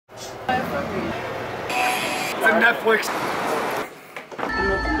It's a Netflix.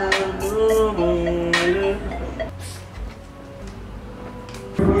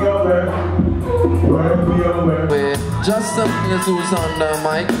 Just some who's on the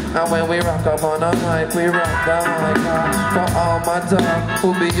mic, and when we rock up on the mic, we rock the mic for all my dogs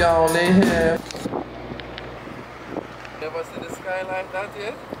who be only here. Never seen the sky like that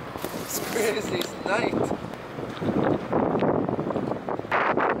yet? It's crazy, it's night.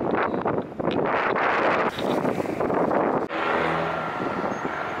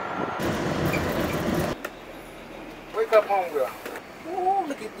 Wake up, homegirl. Ooh,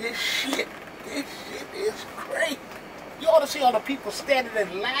 look at this shit. This shit is great. You ought to see all the people standing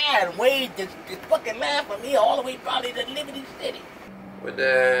in line, waiting, just fucking line for me all the way probably to Liberty City. With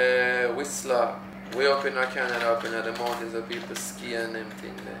the Whistler, way up in Canada, up in the mountains, of people ski and them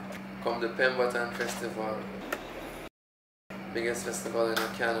thing there. Come the Pemberton Festival. Biggest festival in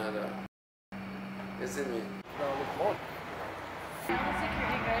Canada. Isn't it?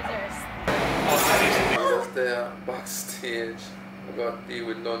 Just there, backstage. I got to deal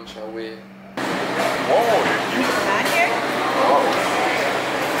with lunch away. Not here?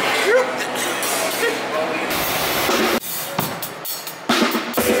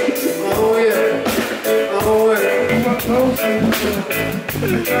 Oh yeah. Oh yeah.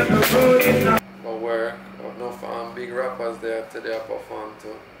 But work, enough big rappers there today I perform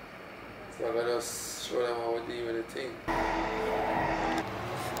too. So I gotta just show them how we deal with the thing.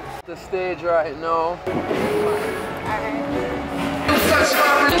 The stage right now.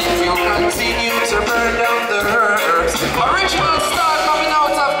 If you continue to burn down the herbs, original star coming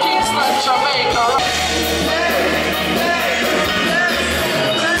out of Kingston, Jamaica.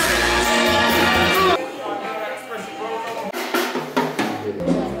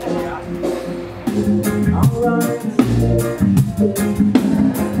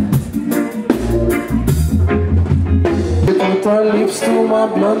 Put her lips to my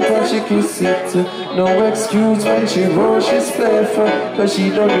blunt and she kiss it. No excuse when she rolls, she's playful, cause she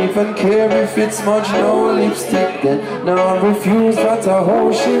don't even care if it's smudge, no lipstick then. Now I refuse, that's a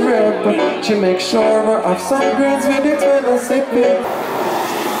hoe she rep. She makes sure I have some grains with it when I sip it.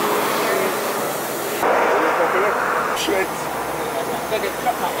 Shit.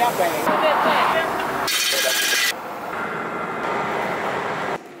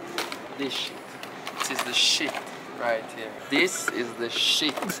 This shit. This is the shit right here. This is the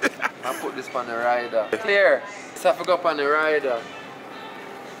shit. I put this on the rider. Clear. So I forgot on the rider.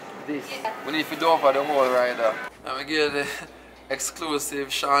 This. We need to do over the whole rider. And we get the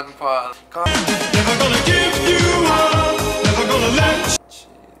exclusive Sean Paul. Never gonna give you up, never gonna let.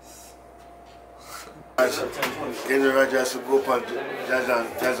 Kendrick Rogers will go up on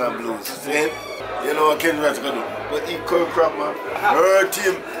jazz and blues. See? You know what Kendrick Rogers gonna do? But he cold crap, man. Hurt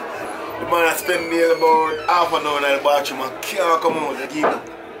him. The man has spent nearly about half an hour in the bathroom and can't come out. They give him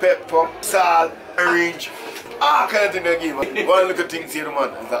pepper, salt, orange, all kind of thing they give him. One little thing say the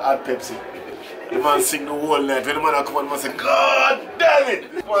man is a hot Pepsi. The man sing the whole night. When the man come on, the man say, God damn it!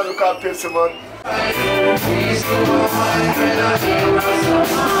 The man look at Pepsi, man.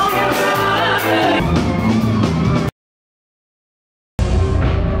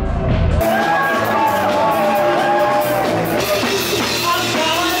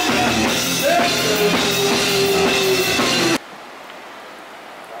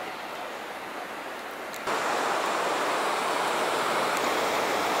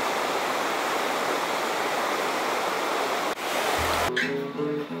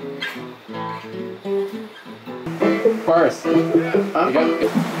 First, There,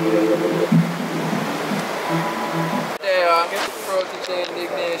 Protoje,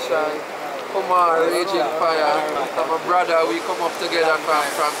 Indiggnation, come on, Raging Fire. And my brother, we come up together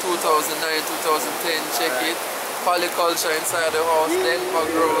from 2009, 2010, check it. Polyculture inside the house, Denver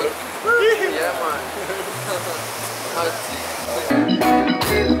Grove. Yeah, man.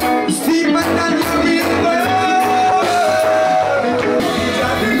 Steven and Louis.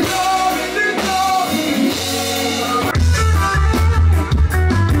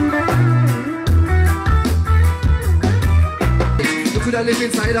 I live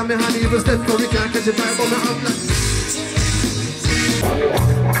inside of me, honey, even step for we can't catch a vibe on my hand like.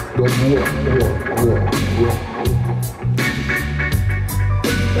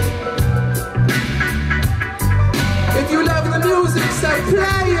 If you love the music, start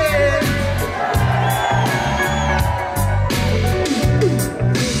playing.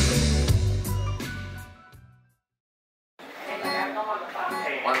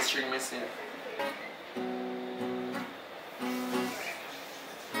 One string missing.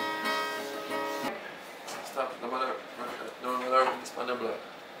 Stop, no matter, it's on the blood.